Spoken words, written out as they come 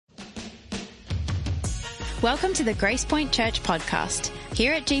Welcome to the Grace Point Church podcast.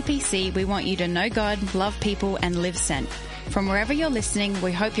 Here at GPC, we want you to know God, love people, and live sent. From wherever you're listening,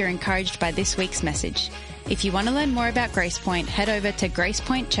 we hope you're encouraged by this week's message. If you want to learn more about Grace Point, head over to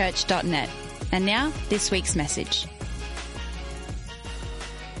gracepointchurch.net. And now, this week's message.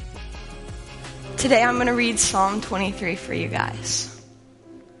 Today I'm going to read Psalm 23 for you guys.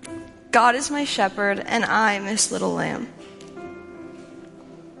 God is my shepherd, and I am his little lamb.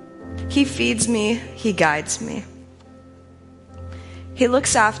 He feeds me, he guides me. He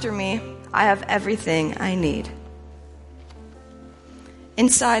looks after me, I have everything I need.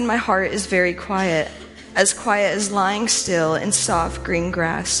 Inside my heart is very quiet as lying still in soft green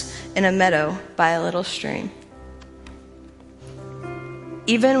grass in a meadow by a little stream.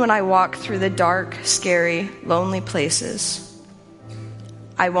 Even when I walk through the dark, scary, lonely places,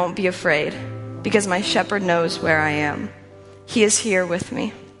 I won't be afraid because my shepherd knows where I am. He is here with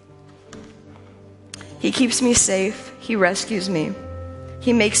me. He keeps me safe. He rescues me.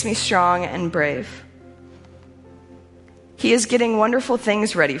 He makes me strong and brave. He is getting wonderful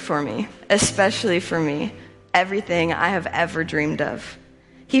things ready for me, especially for me, everything I have ever dreamed of.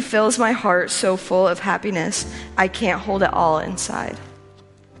 He fills my heart so full of happiness, I can't hold it all inside.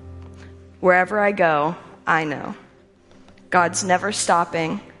 Wherever I go, I know God's never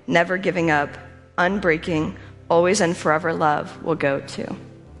stopping, never giving up, unbreaking, always and forever love will go to.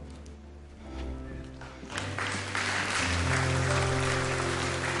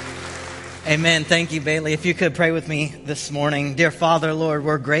 Amen. Thank you, Bailey. If you could pray with me this morning. Dear Father, Lord,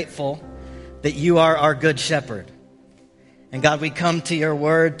 we're grateful that you are our good shepherd. And God, we come to your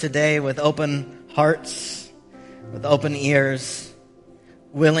word today with open hearts, with open ears,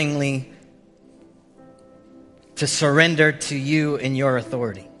 willingly to surrender to you in your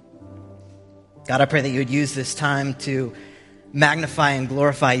authority. God, I pray that you would use this time to magnify and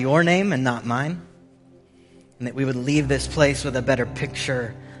glorify your name and not mine. And that we would leave this place with a better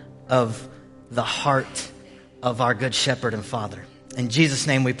picture of the heart of our good shepherd and Father. In Jesus'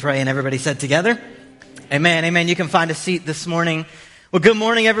 name we pray, and everybody said together, amen, amen. You can find a seat this morning. Well, good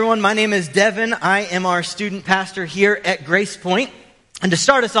morning, everyone. My name is Devon. I am our student pastor here at Grace Point. And to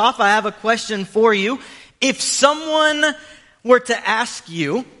start us off, I have a question for you. If someone were to ask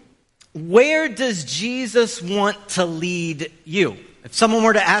you, where does Jesus want to lead you? If someone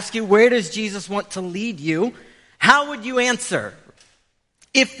were to ask you, where does Jesus want to lead you? How would you answer?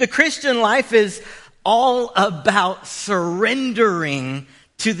 If the Christian life is all about surrendering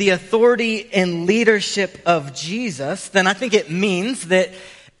to the authority and leadership of Jesus, then I think it means that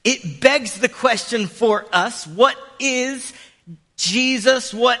it begs the question for us, what is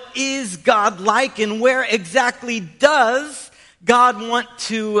Jesus? What is God like? And where exactly does God want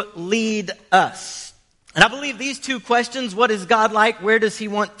to lead us? And I believe these two questions, what is God like? Where does he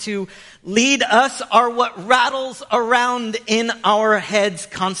want to lead us? Are what rattles around in our heads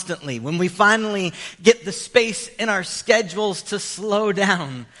constantly. When we finally get the space in our schedules to slow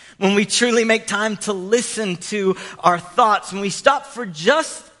down. When we truly make time to listen to our thoughts. When we stop for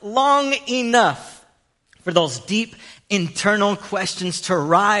just long enough for those deep internal questions to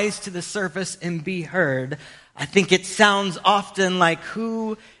rise to the surface and be heard. I think it sounds often like,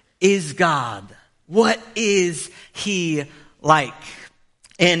 who is God? What is he like?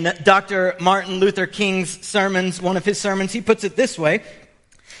 In Dr. Martin Luther King's sermons, one of his sermons, he puts it this way.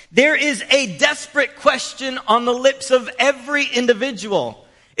 There is a desperate question on the lips of every individual.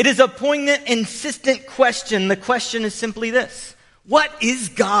 It is a poignant, insistent question. The question is simply this. What is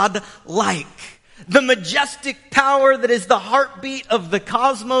God like? The majestic power that is the heartbeat of the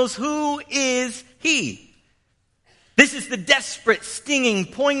cosmos. Who is he? This is the desperate, stinging,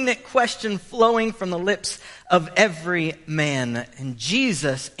 poignant question flowing from the lips of every man. And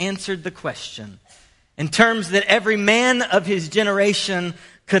Jesus answered the question in terms that every man of his generation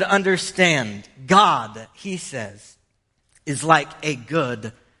could understand. God, he says, is like a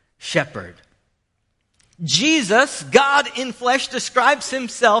good shepherd. Jesus, God in flesh, describes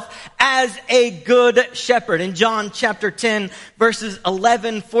himself as a good shepherd. In John chapter 10, verses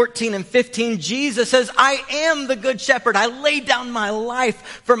 11, 14, and 15, Jesus says, I am the good shepherd. I lay down my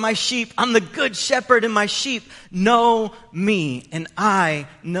life for my sheep. I'm the good shepherd, and my sheep know me, and I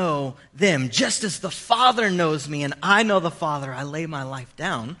know them. Just as the Father knows me, and I know the Father, I lay my life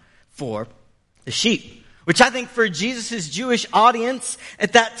down for the sheep. Which I think for Jesus' Jewish audience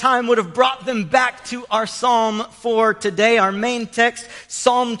at that time would have brought them back to our psalm for today, our main text,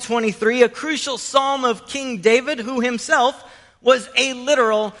 Psalm 23, a crucial psalm of King David, who himself was a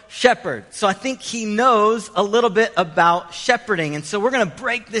literal shepherd. So I think he knows a little bit about shepherding. And so we're going to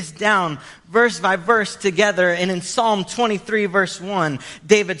break this down verse by verse together. And in Psalm 23, verse 1,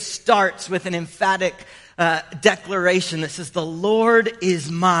 David starts with an emphatic declaration that says, the Lord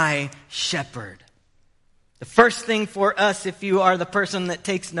is my shepherd. The first thing for us, if you are the person that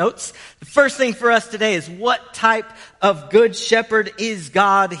takes notes, the first thing for us today is, what type of good shepherd is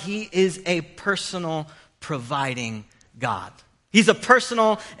God? He is a personal providing God. He's a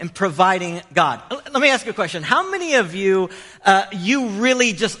personal and providing God. Let me ask you a question. How many of you,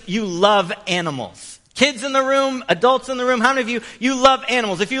 you love animals? Kids in the room, adults in the room, how many of you love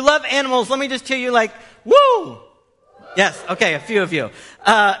animals? If you love animals, let me just tell you woo! Yes, okay, a few of you.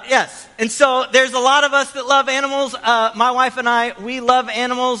 Yes. And so there's a lot of us that love animals. My wife and I, we love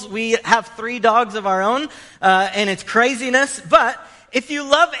animals. We have 3 dogs of our own, and it's craziness. But if you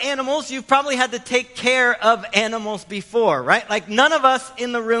love animals, you've probably had to take care of animals before, right? Like, none of us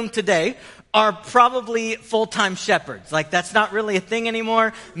in the room today are probably full-time shepherds. Like, that's not really a thing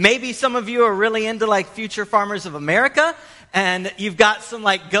anymore. Maybe some of you are really into Future Farmers of America, and you've got some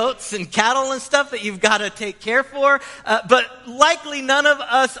goats and cattle and stuff that you've got to take care for. But likely none of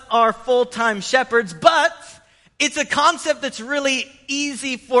us are full-time shepherds, but it's a concept that's really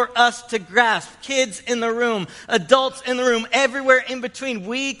easy for us to grasp. Kids in the room, adults in the room, everywhere in between,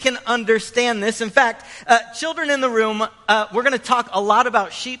 we can understand this. In fact, children in the room, we're going to talk a lot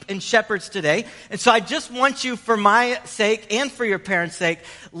about sheep and shepherds today. And so I just want you, for my sake and for your parents' sake,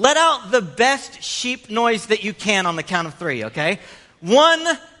 let out the best sheep noise that you can on the count of 3, okay?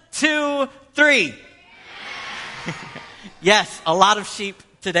 1, 2, 3. Yes, a lot of sheep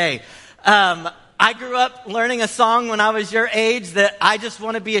today. I grew up learning a song when I was your age that I just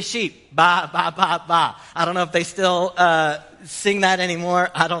want to be a sheep. Ba, ba, ba, ba. I don't know if they still sing that anymore.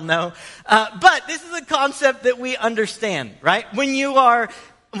 I don't know. But this is a concept that we understand, right? When you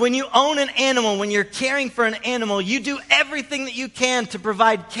own an animal, when you're caring for an animal, you do everything that you can to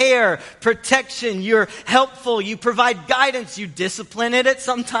provide care, protection. You're helpful. You provide guidance. You discipline it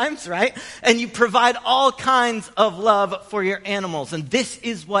sometimes, right? And you provide all kinds of love for your animals. And this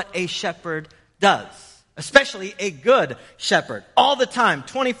is what a shepherd does, especially a good shepherd, all the time,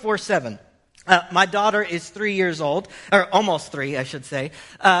 24/7. My daughter is 3 years old, or almost 3, I should say.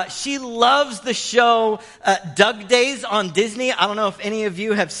 She loves the show Doug Days on Disney. I don't know if any of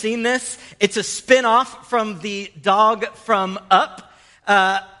you have seen this. It's a spin-off from the dog from Up.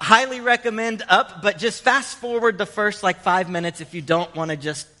 Highly recommend Up, but just fast forward the first 5 minutes if you don't want to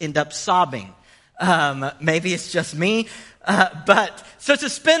just end up sobbing. Maybe it's just me. So it's a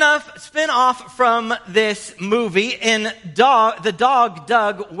spin-off from this movie, and the dog,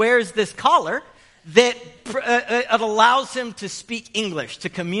 Doug, wears this collar that it allows him to speak English, to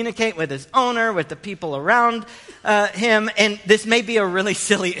communicate with his owner, with the people around him. And this may be a really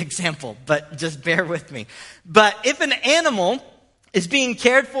silly example, but just bear with me. But if an animal is being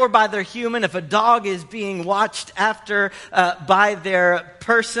cared for by their human, if a dog is being watched after by their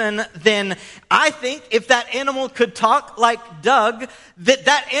person, then I think if that animal could talk like Doug,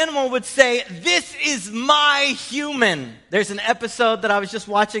 that animal would say, "This is my human." There's an episode that I was just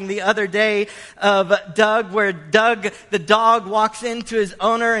watching the other day of Doug, where Doug, the dog, walks into his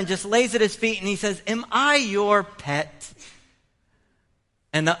owner and just lays at his feet and he says, "Am I your pet?"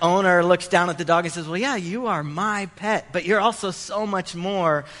 And the owner looks down at the dog and says, "Well, yeah, you are my pet, but you're also so much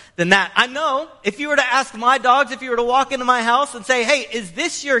more than that." I know if you were to ask my dogs, if you were to walk into my house and say, "Hey, is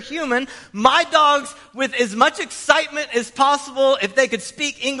this your human?" My dogs, with as much excitement as possible, if they could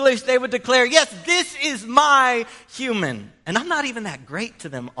speak English, they would declare, "Yes, this is my human." And I'm not even that great to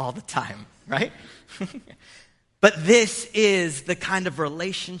them all the time, right? But this is the kind of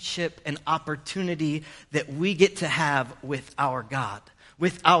relationship and opportunity that we get to have with our God,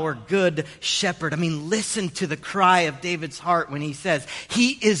 with our good shepherd. I mean, listen to the cry of David's heart when he says,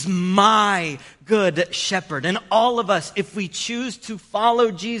 "He is my good shepherd." And all of us, if we choose to follow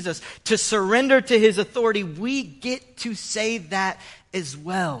Jesus, to surrender to his authority, we get to say that as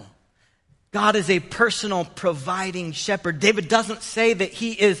well. God is a personal providing shepherd. David doesn't say that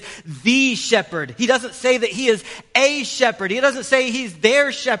he is the shepherd. He doesn't say that he is a shepherd. He doesn't say he's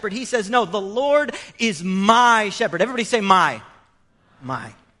their shepherd. He says, no, the Lord is my shepherd. Everybody say my.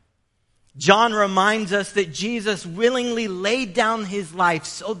 My. John reminds us that Jesus willingly laid down his life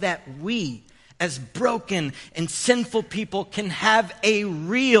so that we, as broken and sinful people, can have a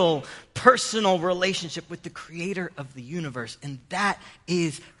real personal relationship with the creator of the universe. And that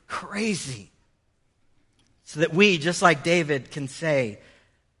is crazy. So that we, just like David, can say,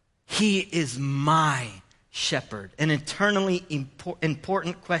 "He is my shepherd." An eternally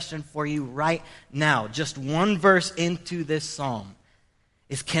important question for you right now, just one verse into this psalm,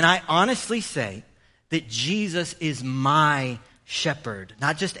 is, can I honestly say that Jesus is my shepherd?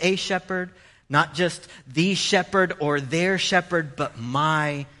 Not just a shepherd, not just the shepherd or their shepherd, but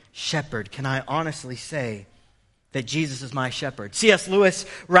my shepherd? Can I honestly say that Jesus is my shepherd? C.S. Lewis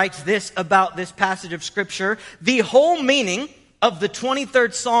writes this about this passage of Scripture. The whole meaning of the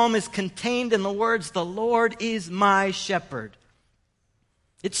 23rd Psalm is contained in the words, "The Lord is my shepherd."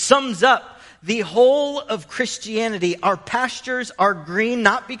 It sums up the whole of Christianity. Our pastures are green,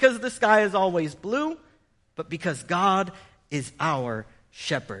 not because the sky is always blue, but because God is our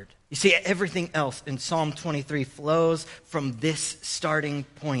shepherd. You see, everything else in Psalm 23 flows from this starting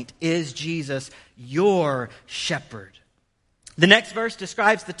point. Is Jesus your shepherd? The next verse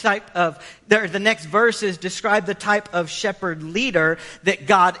describes the next verses describe the type of shepherd leader that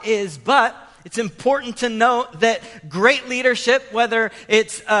God is, but it's important to note that great leadership, whether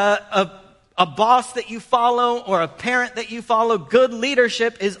it's a boss that you follow or a parent that you follow, good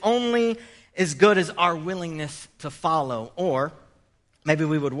leadership is only as good as our willingness to follow. Or maybe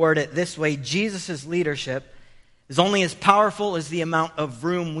we would word it this way: Jesus' leadership is only as powerful as the amount of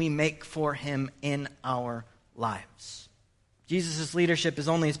room we make for him in our lives. Jesus' leadership is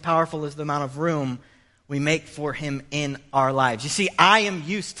only as powerful as the amount of room we make for him in our lives. You see, I am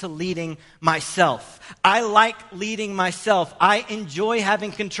used to leading myself. I like leading myself. I enjoy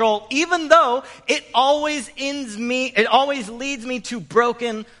having control, even though it always leads me to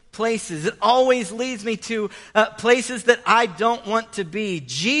broken places. It always leads me to places that I don't want to be.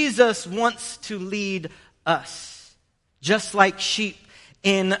 Jesus wants to lead us, just like sheep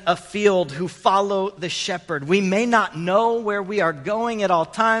in a field who follow the shepherd. We may not know where we are going at all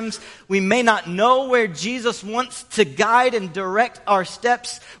times. We may not know where Jesus wants to guide and direct our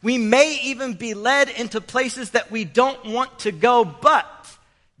steps. We may even be led into places that we don't want to go, but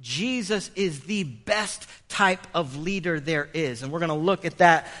Jesus is the best type of leader there is. And we're going to look at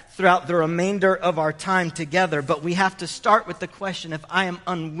that throughout the remainder of our time together. But we have to start with the question: if I am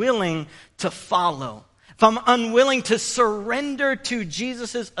unwilling to follow, if I'm unwilling to surrender to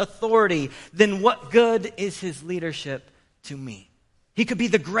Jesus' authority, then what good is his leadership to me? He could be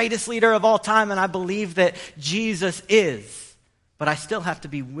the greatest leader of all time, and I believe that Jesus is. But I still have to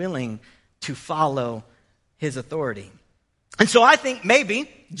be willing to follow his authority. And so I think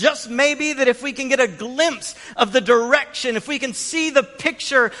maybe, just maybe, that if we can get a glimpse of the direction, if we can see the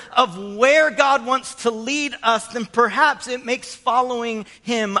picture of where God wants to lead us, then perhaps it makes following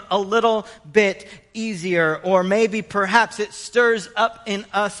him a little bit easier. Or maybe perhaps it stirs up in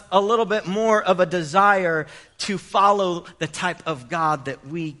us a little bit more of a desire to follow the type of God that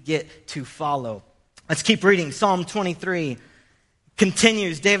we get to follow. Let's keep reading. Psalm 23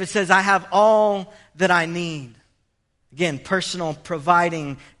 continues. David says, "I have all that I need." Again, personal,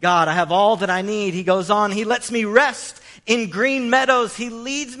 providing God. I have all that I need. He goes on. He lets me rest in green meadows. He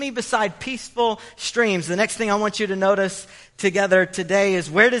leads me beside peaceful streams. The next thing I want you to notice together today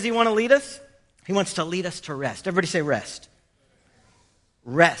is, where does he want to lead us? He wants to lead us to rest. Everybody say rest.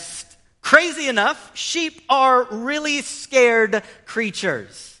 Rest. Crazy enough, sheep are really scared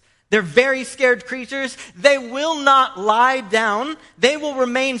creatures. They're very scared creatures. They will not lie down. They will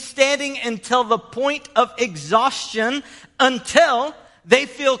remain standing until the point of exhaustion, until they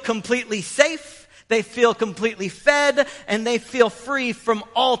feel completely safe, they feel completely fed, and they feel free from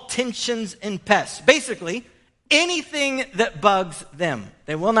all tensions and pests. Basically, anything that bugs them.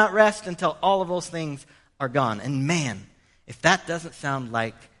 They will not rest until all of those things are gone. And man, if that doesn't sound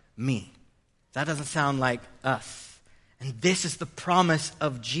like me, that doesn't sound like us. And this is the promise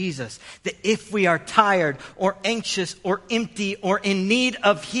of Jesus, that if we are tired or anxious or empty or in need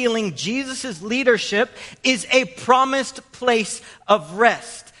of healing, Jesus' leadership is a promised place of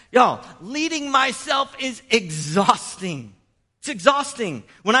rest. Y'all, leading myself is exhausting. It's exhausting.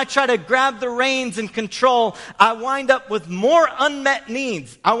 When I try to grab the reins and control, I wind up with more unmet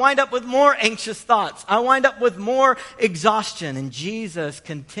needs. I wind up with more anxious thoughts. I wind up with more exhaustion. And Jesus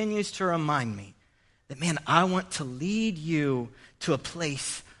continues to remind me that, man, I want to lead you to a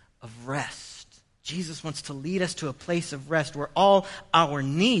place of rest. Jesus wants to lead us to a place of rest where all our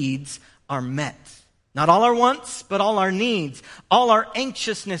needs are met. Not all our wants, but all our needs. All our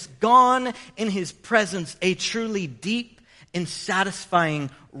anxiousness gone in his presence. A truly deep and satisfying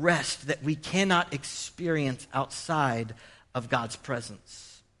rest that we cannot experience outside of God's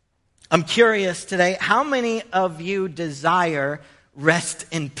presence. I'm curious today, how many of you desire rest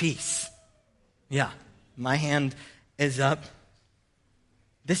and peace? Yeah, my hand is up.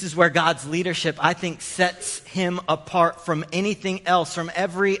 This is where God's leadership, I think, sets him apart from anything else, from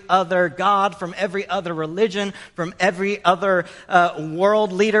every other God, from every other religion, from every other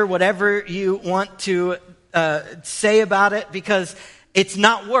world leader, whatever you want to say about it, because it's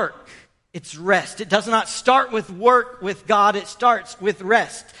not work. It's rest. It does not start with work with God. It starts with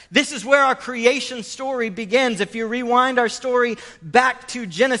rest. This is where our creation story begins. If you rewind our story back to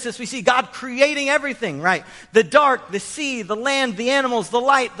Genesis, we see God creating everything, right? The dark, the sea, the land, the animals, the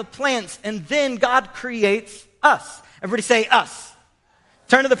light, the plants, and then God creates us. Everybody say us.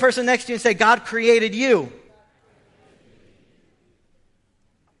 Turn to the person next to you and say, God created you.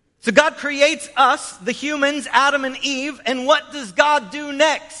 So God creates us, the humans, Adam and Eve, and what does God do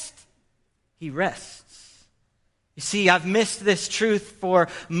next? He rests. You see, I've missed this truth for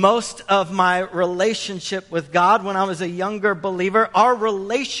most of my relationship with God when I was a younger believer. Our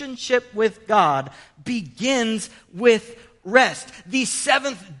relationship with God begins with rest. The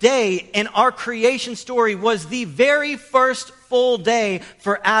seventh day in our creation story was the very first full day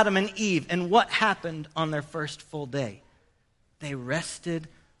for Adam and Eve. And what happened on their first full day? They rested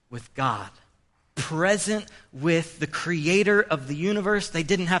with God. Present with the creator of the universe. They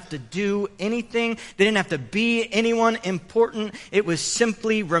didn't have to do anything. They didn't have to be anyone important. It was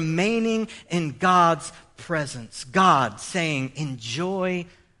simply remaining in God's presence. God saying, enjoy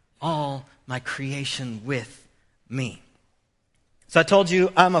all my creation with me. So I told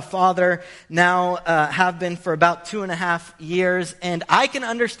you I'm a father now, have been for about 2.5 years, and I can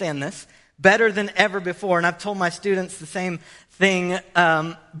understand this better than ever before. And I've told my students the same thing,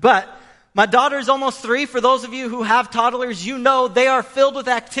 but my daughter's almost 3. For those of you who have toddlers, you know they are filled with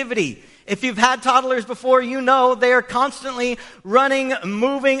activity. If you've had toddlers before, you know they are constantly running,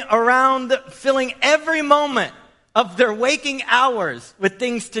 moving around, filling every moment of their waking hours with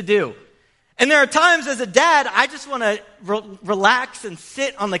things to do. And there are times as a dad, I just want to relax and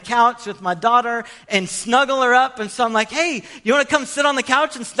sit on the couch with my daughter and snuggle her up. And so I'm like, hey, you want to come sit on the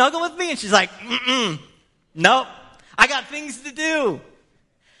couch and snuggle with me? And she's like, nope, I got things to do.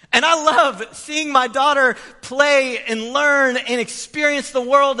 And I love seeing my daughter play and learn and experience the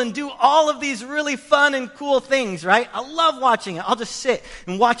world and do all of these really fun and cool things, right? I love watching it. I'll just sit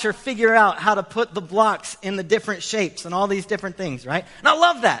and watch her figure out how to put the blocks in the different shapes and all these different things, right? And I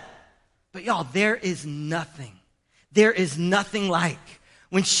love that. But y'all, there is nothing like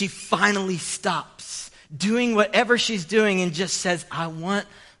when she finally stops doing whatever she's doing and just says, I want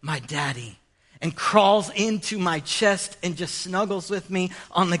my daddy. And crawls into my chest and just snuggles with me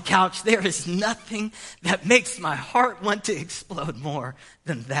on the couch. There is nothing that makes my heart want to explode more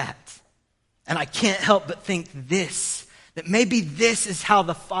than that. And I can't help but think that maybe this is how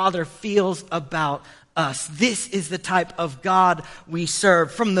the Father feels about us. This is the type of God we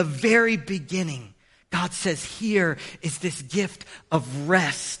serve. From the very beginning, God says, here is this gift of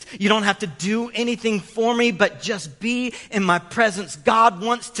rest. You don't have to do anything for me, but just be in my presence. God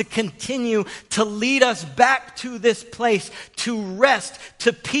wants to continue to lead us back to this place, to rest,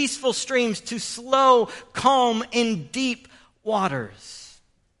 to peaceful streams, to slow, calm, in deep waters.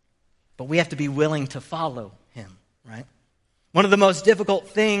 But we have to be willing to follow him, right? One of the most difficult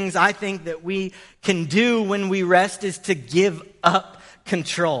things I think that we can do when we rest is to give up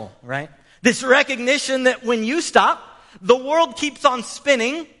control, right? This recognition that when you stop, the world keeps on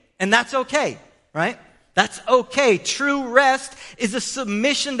spinning, and that's okay, right? That's okay. True rest is a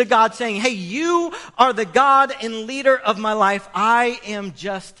submission to God saying, hey, you are the God and leader of my life. I am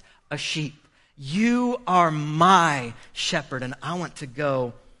just a sheep. You are my shepherd, and I want to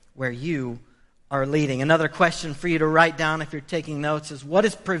go where you are leading. Another question for you to write down if you're taking notes is, what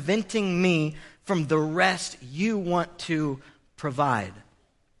is preventing me from the rest you want to provide?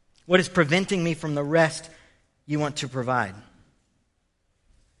 What is preventing me from the rest you want to provide?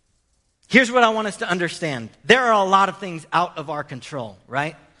 Here's what I want us to understand. There are a lot of things out of our control,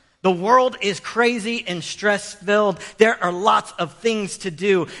 right? The world is crazy and stress-filled. There are lots of things to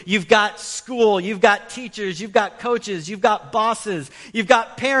do. You've got school, you've got teachers, you've got coaches, you've got bosses, you've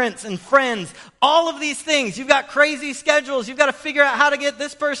got parents and friends. All of these things. You've got crazy schedules. You've got to figure out how to get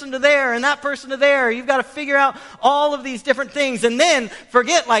this person to there and that person to there. You've got to figure out all of these different things. And then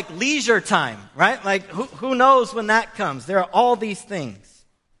forget like leisure time, right? Like who knows when that comes. There are all these things.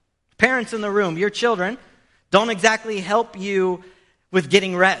 Parents in the room, your children don't exactly help you with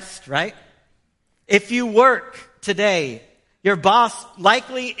getting rest, right? If you work today, your boss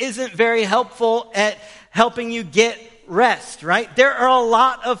likely isn't very helpful at helping you get rest, right? There are a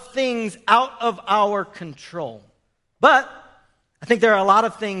lot of things out of our control. But I think there are a lot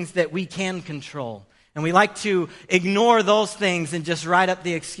of things that we can control. And we like to ignore those things and just write up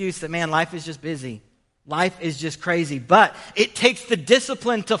the excuse that, man, life is just busy. Life is just crazy. But it takes the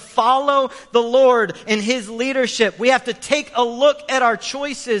discipline to follow the Lord in his leadership. We have to take a look at our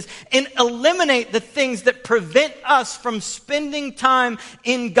choices and eliminate the things that prevent us from spending time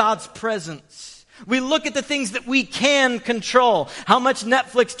in God's presence. We look at the things that we can control. How much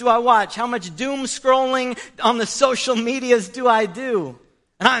Netflix do I watch? How much doom scrolling on the social medias do I do?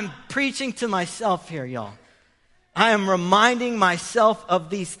 And I'm preaching to myself here, y'all. I am reminding myself of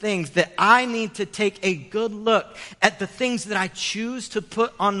these things, that I need to take a good look at the things that I choose to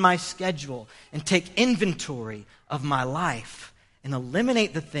put on my schedule and take inventory of my life and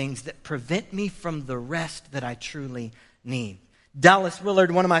eliminate the things that prevent me from the rest that I truly need. Dallas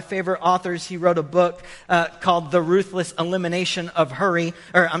Willard, one of my favorite authors, he wrote a book called The Ruthless Elimination of Hurry.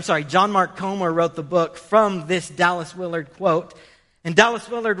 John Mark Comer wrote the book from this Dallas Willard quote. And Dallas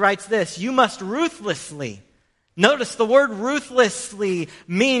Willard writes this: "You must ruthlessly." Notice the word ruthlessly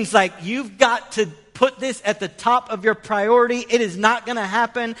means like you've got to put this at the top of your priority. It is not going to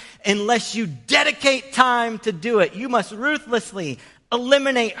happen unless you dedicate time to do it. You must ruthlessly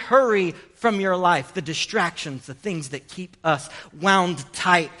eliminate hurry from your life, the distractions, the things that keep us wound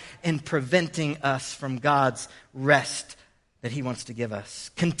tight and preventing us from God's rest that He wants to give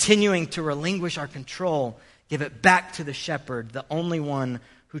us. Continuing to relinquish our control, give it back to the shepherd, the only one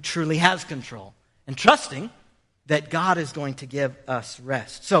who truly has control, and trusting that God is going to give us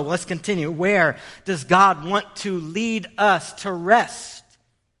rest. So let's continue. Where does God want to lead us to rest?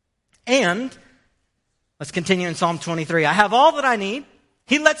 And let's continue in Psalm 23. I have all that I need.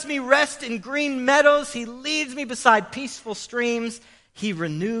 He lets me rest in green meadows. He leads me beside peaceful streams. He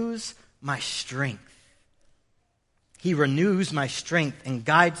renews my strength. He renews my strength and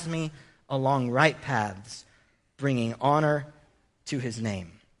guides me along right paths, bringing honor to His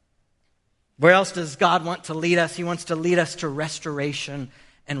name. Where else does God want to lead us? He wants to lead us to restoration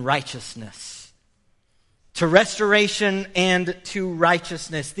and righteousness. To restoration and to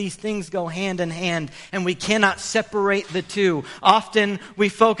righteousness. These things go hand in hand, and we cannot separate the two. Often we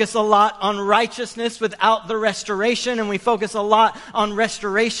focus a lot on righteousness without the restoration, and we focus a lot on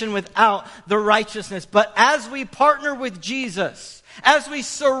restoration without the righteousness. But as we partner with Jesus, as we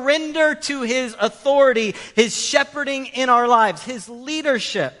surrender to His authority, His shepherding in our lives, His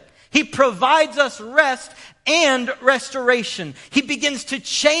leadership, He provides us rest and restoration. He begins to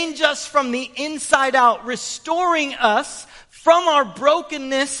change us from the inside out, restoring us from our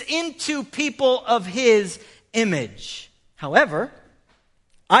brokenness into people of His image. However,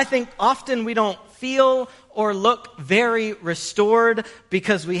 I think often we don't feel or look very restored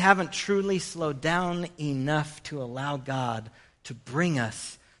because we haven't truly slowed down enough to allow God to bring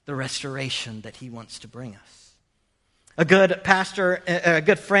us the restoration that He wants to bring us. A good pastor, a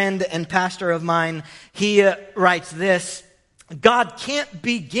good friend and pastor of mine, he writes this: God can't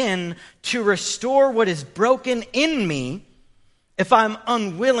begin to restore what is broken in me if I'm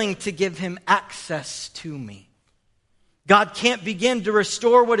unwilling to give Him access to me. God can't begin to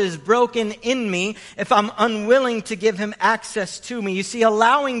restore what is broken in me if I'm unwilling to give Him access to me. You see,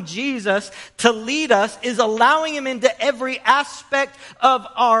 allowing Jesus to lead us is allowing Him into every aspect of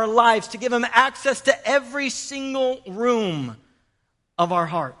our lives, to give Him access to every single room of our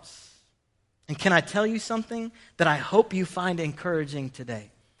hearts. And can I tell you something that I hope you find encouraging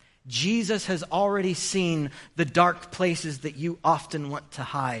today? Jesus has already seen the dark places that you often want to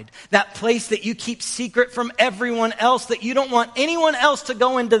hide. That place that you keep secret from everyone else, that you don't want anyone else to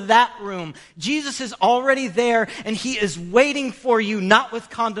go into that room. Jesus is already there, and He is waiting for you, not with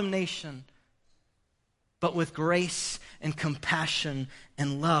condemnation, but with grace and compassion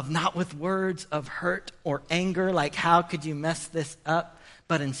and love. Not with words of hurt or anger, like how could you mess this up,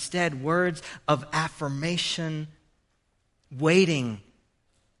 but instead words of affirmation, waiting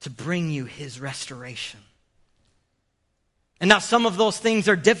to bring you His restoration. And now some of those things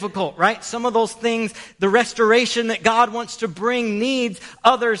are difficult, right? Some of those things, the restoration that God wants to bring needs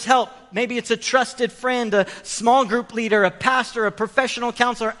others' help. Maybe it's a trusted friend, a small group leader, a pastor, a professional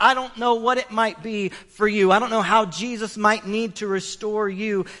counselor. I don't know what it might be for you. I don't know how Jesus might need to restore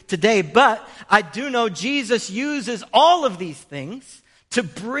you today. But I do know Jesus uses all of these things to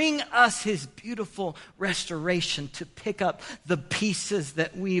bring us His beautiful restoration, to pick up the pieces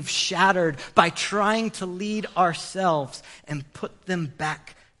that we've shattered by trying to lead ourselves and put them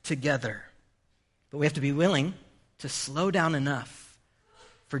back together. But we have to be willing to slow down enough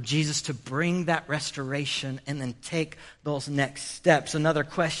for Jesus to bring that restoration and then take those next steps. Another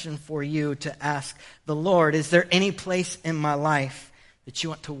question for you to ask the Lord: is there any place in my life that you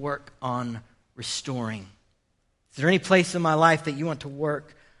want to work on restoring? Is there any place in my life that you want to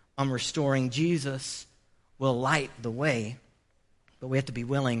work on restoring? Jesus will light the way, but we have to be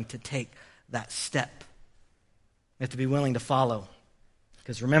willing to take that step. We have to be willing to follow.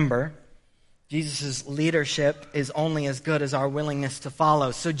 Because remember, Jesus' leadership is only as good as our willingness to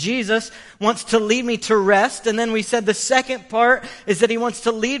follow. So Jesus wants to lead me to rest, and then we said the second part is that he wants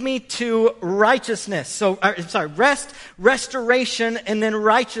to lead me to righteousness. Rest, restoration, and then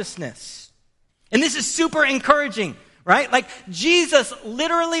righteousness. And this is super encouraging, right? Like Jesus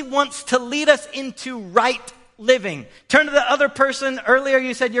literally wants to lead us into right living. Turn to the other person. Earlier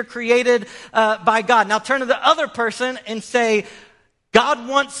you said you're created by God. Now turn to the other person and say, God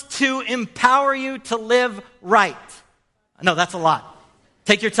wants to empower you to live right. No, that's a lot.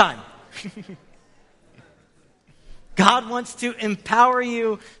 Take your time. God wants to empower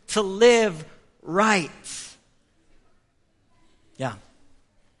you to live right. Yeah.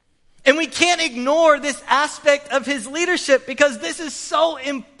 And we can't ignore this aspect of his leadership because this is so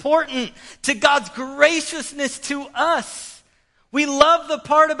important to God's graciousness to us. We love the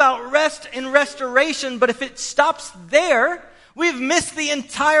part about rest and restoration, but if it stops there, we've missed the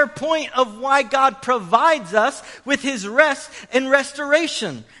entire point of why God provides us with his rest and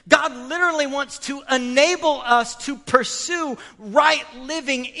restoration. God literally wants to enable us to pursue right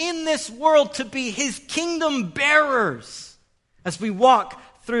living in this world, to be his kingdom bearers as we walk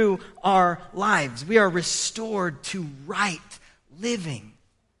through our lives. We are restored to right living.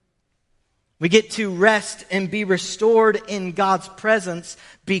 We get to rest and be restored in God's presence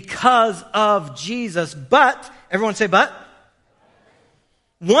because of Jesus. But, everyone say but.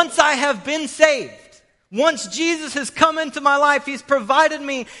 Once I have been saved, once Jesus has come into my life, he's provided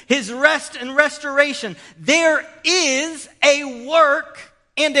me his rest and restoration. There is a work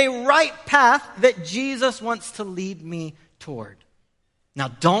and a right path that Jesus wants to lead me toward. Now,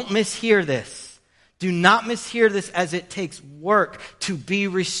 don't mishear this. Do not mishear this as it takes work to be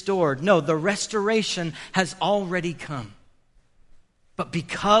restored. No, the restoration has already come. But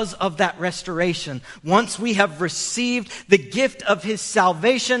because of that restoration, once we have received the gift of his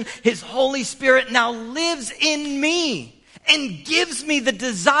salvation, his Holy Spirit now lives in me and gives me the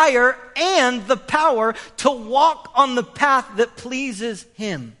desire and the power to walk on the path that pleases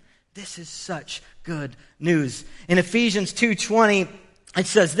him. This is such good news. In Ephesians 2:20, it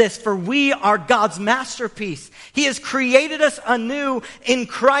says this, for we are God's masterpiece. He has created us anew in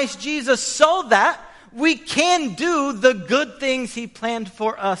Christ Jesus so that we can do the good things he planned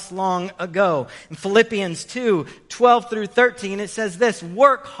for us long ago. In Philippians 2:12 through 13, it says this,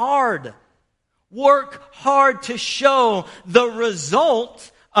 work hard to show the result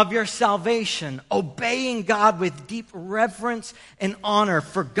of your salvation, obeying God with deep reverence and honor,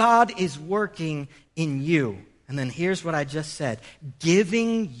 for God is working in you. And then here's what I just said,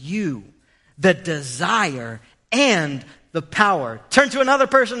 giving you the desire and the power. Turn to another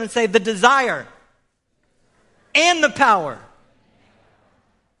person and say, the desire and the power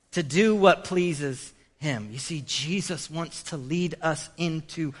to do what pleases him. You see, Jesus wants to lead us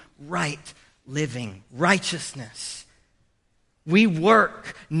into right living, righteousness. We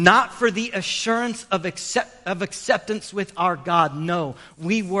work not for the assurance of acceptance with our God. No,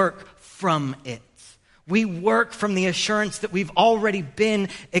 we work from it. We work from the assurance that we've already been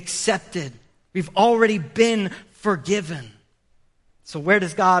accepted. We've already been forgiven. So where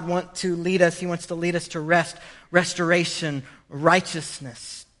does God want to lead us? He wants to lead us to rest, restoration,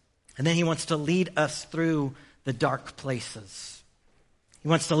 righteousness. And then he wants to lead us through the dark places. He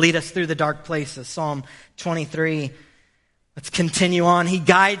wants to lead us through the dark places. Psalm 23. Let's continue on. He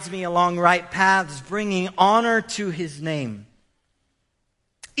guides me along right paths, bringing honor to his name.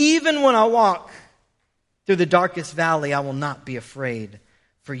 Even when I walk through the darkest valley, I will not be afraid,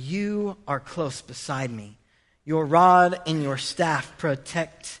 for you are close beside me. Your rod and your staff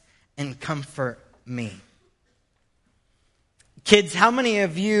protect and comfort me. Kids, how many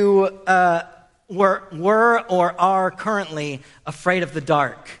of you were or are currently afraid of the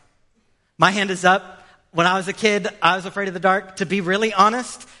dark? My hand is up. When I was a kid, I was afraid of the dark. To be really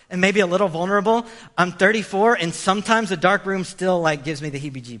honest and maybe a little vulnerable, I'm 34 and sometimes a dark room still gives me the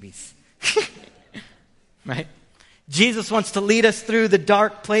heebie-jeebies. Right? Jesus wants to lead us through the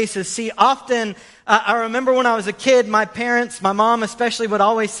dark places. See, often, I remember when I was a kid, my parents, my mom especially, would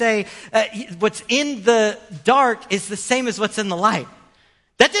always say, what's in the dark is the same as what's in the light.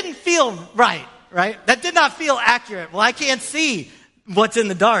 That didn't feel right? That did not feel accurate. Well, I can't see what's in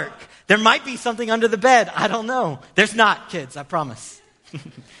the dark. There might be something under the bed. I don't know. There's not, kids, I promise.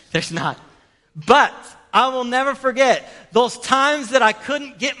 There's not. But I will never forget those times that I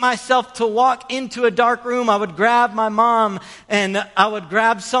couldn't get myself to walk into a dark room. I would grab my mom and I would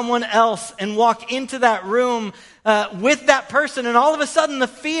grab someone else and walk into that room with that person. And all of a sudden the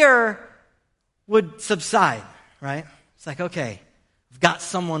fear would subside, right? It's like, okay, I've got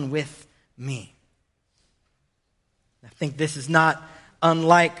someone with me. I think this is not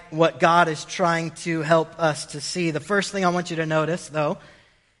unlike what God is trying to help us to see. The first thing I want you to notice, though,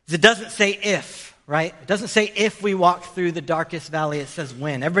 is it doesn't say if, right? It doesn't say if we walk through the darkest valley. It says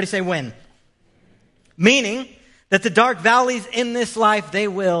when. Everybody say when. Meaning that the dark valleys in this life, they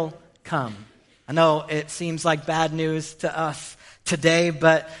will come. I know it seems like bad news to us today,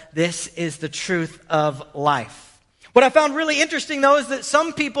 but this is the truth of life. What I found really interesting, though, is that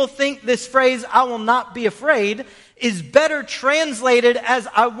some people think this phrase, I will not be afraid, is better translated as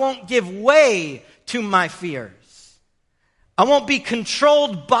I won't give way to my fears. I won't be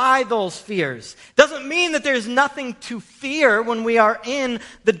controlled by those fears. Doesn't mean that there's nothing to fear when we are in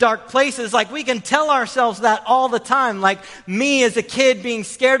the dark places. Like we can tell ourselves that all the time. Like me as a kid being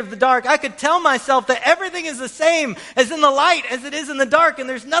scared of the dark, I could tell myself that everything is the same as in the light as it is in the dark, and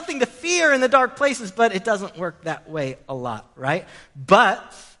there's nothing to fear in the dark places, but it doesn't work that way a lot, right?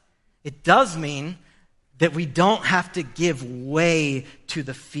 But it does mean that we don't have to give way to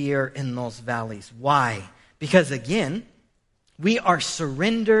the fear in those valleys. Why? Because again, we are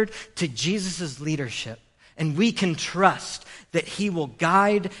surrendered to Jesus' leadership, and we can trust that he will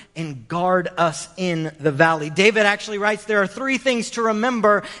guide and guard us in the valley. David actually writes there are 3 things to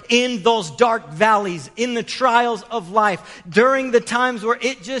remember in those dark valleys, in the trials of life, during the times where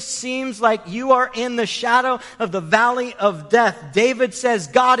it just seems like you are in the shadow of the valley of death. David says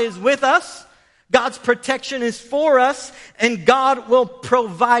God is with us, God's protection is for us, and God will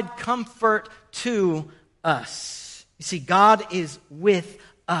provide comfort to us. You see, God is with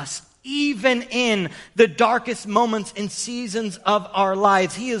us, even in the darkest moments and seasons of our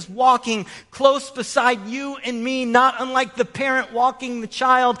lives. He is walking close beside you and me, not unlike the parent walking the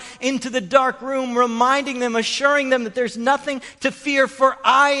child into the dark room, reminding them, assuring them that there's nothing to fear, for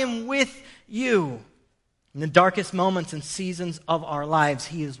I am with you. In the darkest moments and seasons of our lives,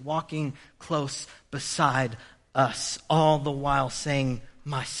 he is walking close beside us, all the while saying,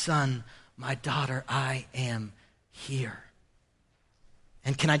 my son, my daughter, I am here.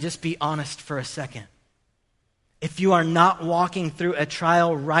 And can I just be honest for a second? If you are not walking through a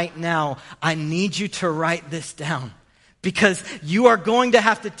trial right now, I need you to write this down, because you are going to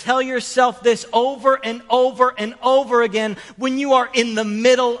have to tell yourself this over and over and over again when you are in the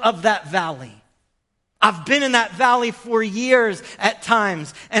middle of that valley. I've been in that valley for years at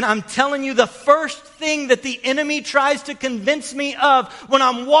times, and I'm telling you, the first thing that the enemy tries to convince me of when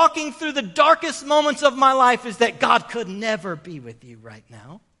I'm walking through the darkest moments of my life is that God could never be with you right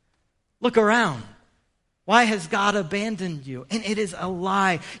now. Look around. Why has God abandoned you? And it is a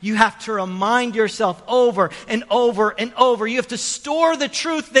lie. You have to remind yourself over and over and over. You have to store the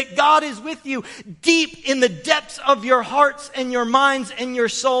truth that God is with you deep in the depths of your hearts and your minds and your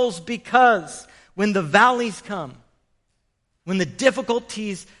souls, because when the valleys come, when the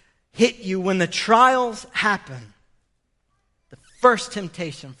difficulties hit you, when the trials happen, the first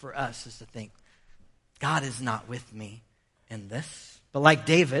temptation for us is to think, God is not with me in this. But like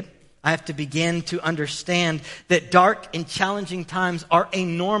David, I have to begin to understand that dark and challenging times are a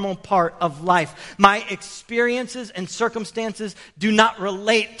normal part of life. My experiences and circumstances do not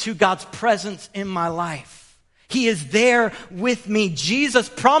relate to God's presence in my life. He is there with me. Jesus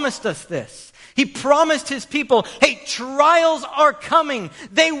promised us this. He promised his people, hey, trials are coming.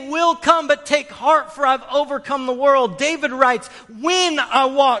 They will come, but take heart, for I've overcome the world. David writes, when I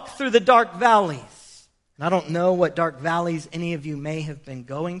walk through the dark valleys. And I don't know what dark valleys any of you may have been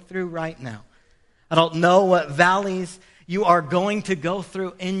going through right now. I don't know what valleys you are going to go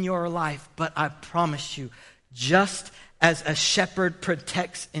through in your life, but I promise you, just as a shepherd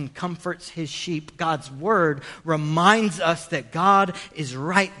protects and comforts his sheep, God's word reminds us that God is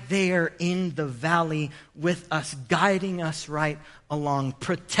right there in the valley with us, guiding us right along,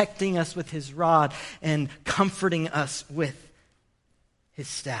 protecting us with his rod and comforting us with his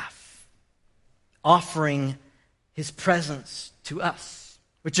staff, offering his presence to us,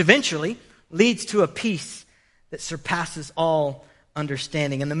 which eventually leads to a peace that surpasses all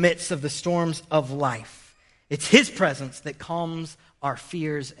understanding in the midst of the storms of life. It's his presence that calms our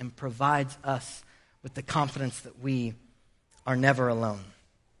fears and provides us with the confidence that we are never alone.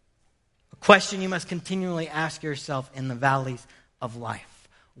 A question you must continually ask yourself in the valleys of life: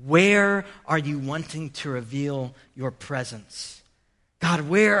 where are you wanting to reveal your presence? God,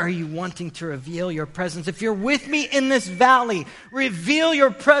 where are you wanting to reveal your presence? If you're with me in this valley, reveal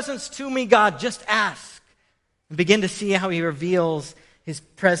your presence to me, God. Just ask and begin to see how he reveals his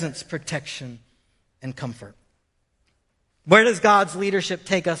presence, protection, and comfort. Where does God's leadership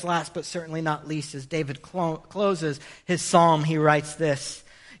take us last but certainly not least? As David closes his psalm, he writes this: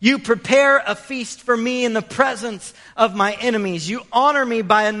 You prepare a feast for me in the presence of my enemies. You honor me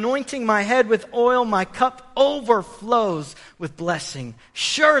by anointing my head with oil. My cup overflows with blessing.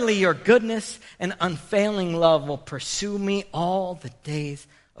 Surely your goodness and unfailing love will pursue me all the days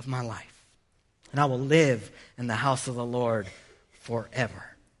of my life. And I will live in the house of the Lord forever.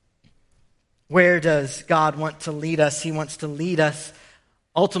 Where does God want to lead us? He wants to lead us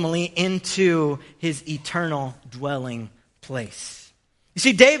ultimately into his eternal dwelling place. You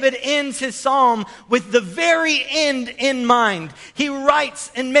see, David ends his psalm with the very end in mind. He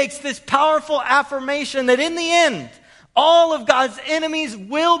writes and makes this powerful affirmation that in the end, all of God's enemies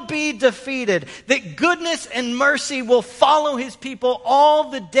will be defeated, that goodness and mercy will follow his people all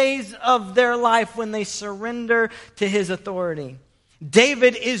the days of their life when they surrender to his authority.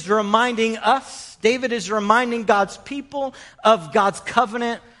 David is reminding God's people of God's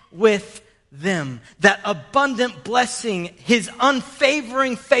covenant with them, that abundant blessing, his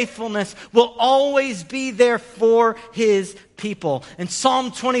unfavoring faithfulness will always be there for his people. And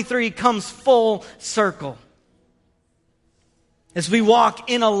Psalm 23 comes full circle. As we walk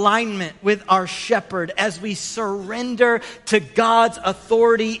in alignment with our shepherd, as we surrender to God's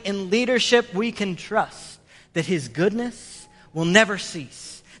authority and leadership, we can trust that his goodness will never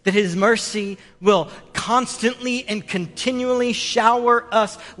cease, that his mercy will constantly and continually shower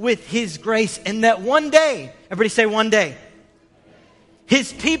us with his grace, and that one day, everybody say one day,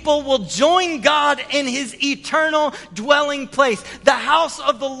 his people will join God in his eternal dwelling place, the house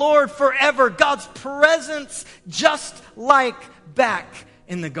of the Lord forever, God's presence just like back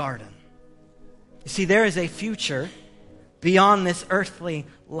in the garden. You see, there is a future beyond this earthly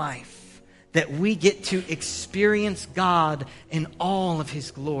life, that we get to experience God in all of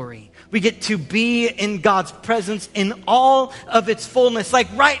his glory. We get to be in God's presence in all of its fullness. Like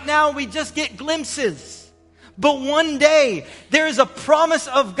right now, we just get glimpses. But one day, there is a promise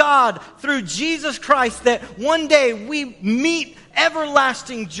of God through Jesus Christ that one day we meet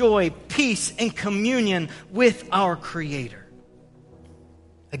everlasting joy, peace, and communion with our Creator.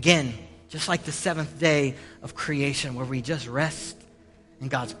 Again, just like the seventh day of creation where we just rest in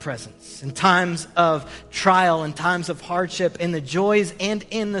God's presence. In times of trial, in times of hardship, in the joys and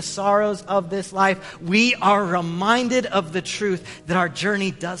in the sorrows of this life, we are reminded of the truth that our journey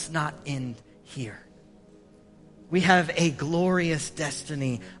does not end here. We have a glorious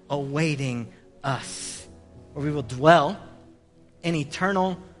destiny awaiting us, where we will dwell in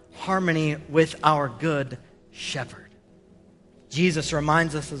eternal harmony with our good shepherd. Jesus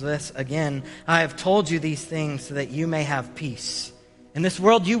reminds us of this again. I have told you these things so that you may have peace. In this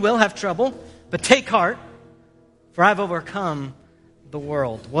world you will have trouble, but take heart, for I've overcome the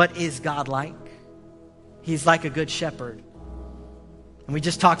world. What is God like? He's like a good shepherd. And we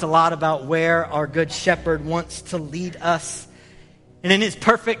just talked a lot about where our good shepherd wants to lead us. And in his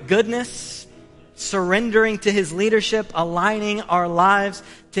perfect goodness, surrendering to his leadership, aligning our lives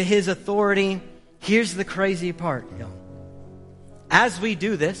to his authority. Here's the crazy part, y'all. As we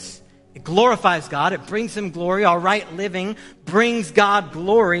do this, it glorifies God. It brings him glory. Our right living brings God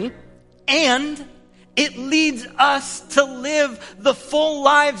glory. And it leads us to live the full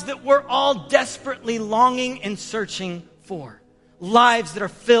lives that we're all desperately longing and searching for. Lives that are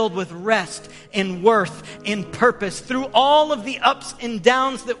filled with rest and worth and purpose through all of the ups and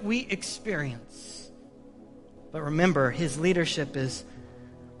downs that we experience. But remember, his leadership is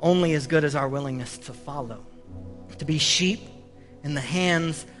only as good as our willingness to follow. To be sheep in the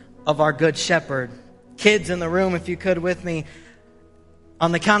hands of our good shepherd. Kids in the room, if you could with me,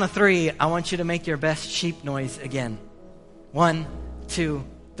 on the count of 3, I want you to make your best sheep noise again. 1, 2,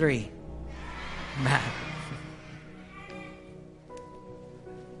 3. Matt.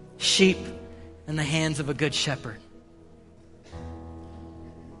 Sheep in the hands of a good shepherd.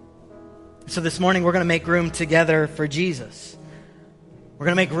 So this morning we're going to make room together for Jesus. We're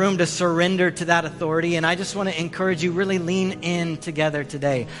going to make room to surrender to that authority. And I just want to encourage you, really lean in together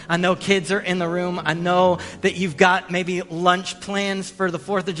today. I know kids are in the room. I know that you've got maybe lunch plans for the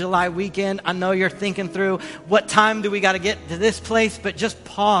 4th of July weekend. I know you're thinking through, what time do we got to get to this place? But just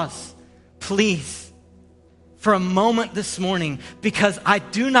pause, please, for a moment this morning, because I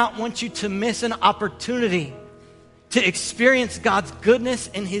do not want you to miss an opportunity to experience God's goodness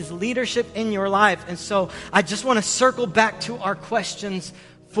and his leadership in your life. And so I just want to circle back to our questions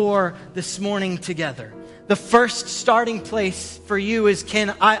for this morning together. The first starting place for you is,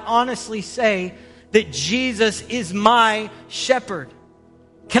 can I honestly say that Jesus is my shepherd?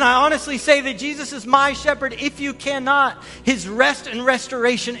 Can I honestly say that Jesus is my shepherd? If you cannot, his rest and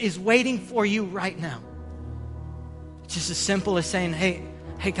restoration is waiting for you right now. It's just as simple as saying, hey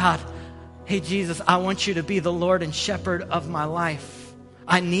God, hey, Jesus, I want you to be the Lord and shepherd of my life.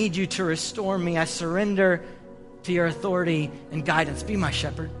 I need you to restore me. I surrender to your authority and guidance. Be my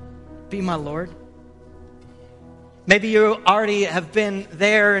shepherd. Be my Lord. Maybe you already have been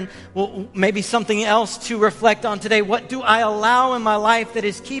there, and maybe something else to reflect on today. What do I allow in my life that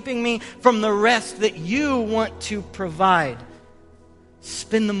is keeping me from the rest that you want to provide?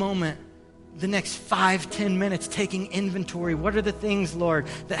 Spend the moment, the next 5-10 minutes, taking inventory. What are the things, Lord,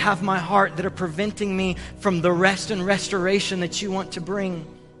 that have my heart that are preventing me from the rest and restoration that you want to bring?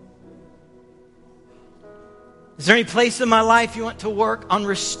 Is there any place in my life you want to work on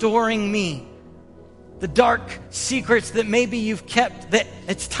restoring me? The dark secrets that maybe you've kept, that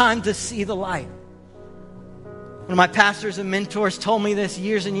it's time to see the light. One of my pastors and mentors told me this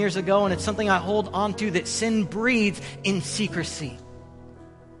years and years ago, and it's something I hold on to, that sin breeds in secrecy.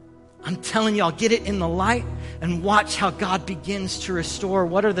 I'm telling y'all, get it in the light and watch how God begins to restore.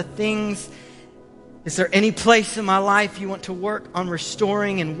 What are the things? Is there any place in my life you want to work on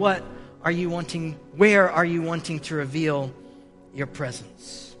restoring? And where are you wanting to reveal your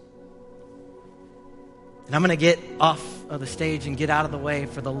presence? And I'm going to get off of the stage and get out of the way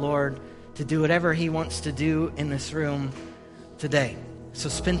for the Lord to do whatever he wants to do in this room today. So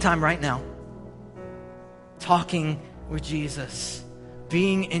spend time right now talking with Jesus,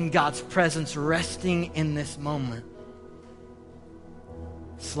 being in God's presence, resting in this moment,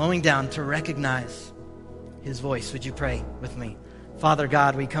 slowing down to recognize his voice. Would you pray with me? Father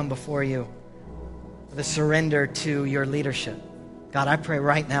God, we come before you with a surrender to your leadership. God, I pray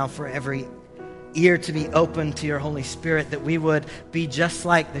right now for every ear to be open to your Holy Spirit, that we would be just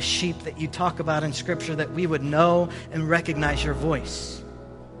like the sheep that you talk about in Scripture, that we would know and recognize your voice.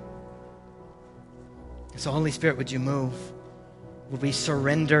 So Holy Spirit, would you move? Would we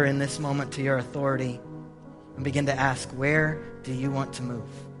surrender in this moment to your authority and begin to ask, where do you want to move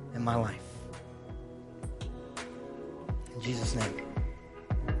in my life? In Jesus' name,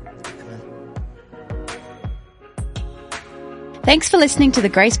 amen. Thanks for listening to the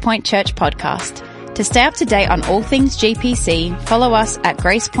Grace Point Church podcast. To stay up to date on all things GPC, follow us at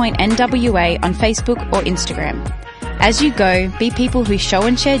Grace Point NWA on Facebook or Instagram. As you go, be people who show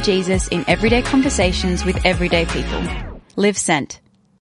and share Jesus in everyday conversations with everyday people. Live sent.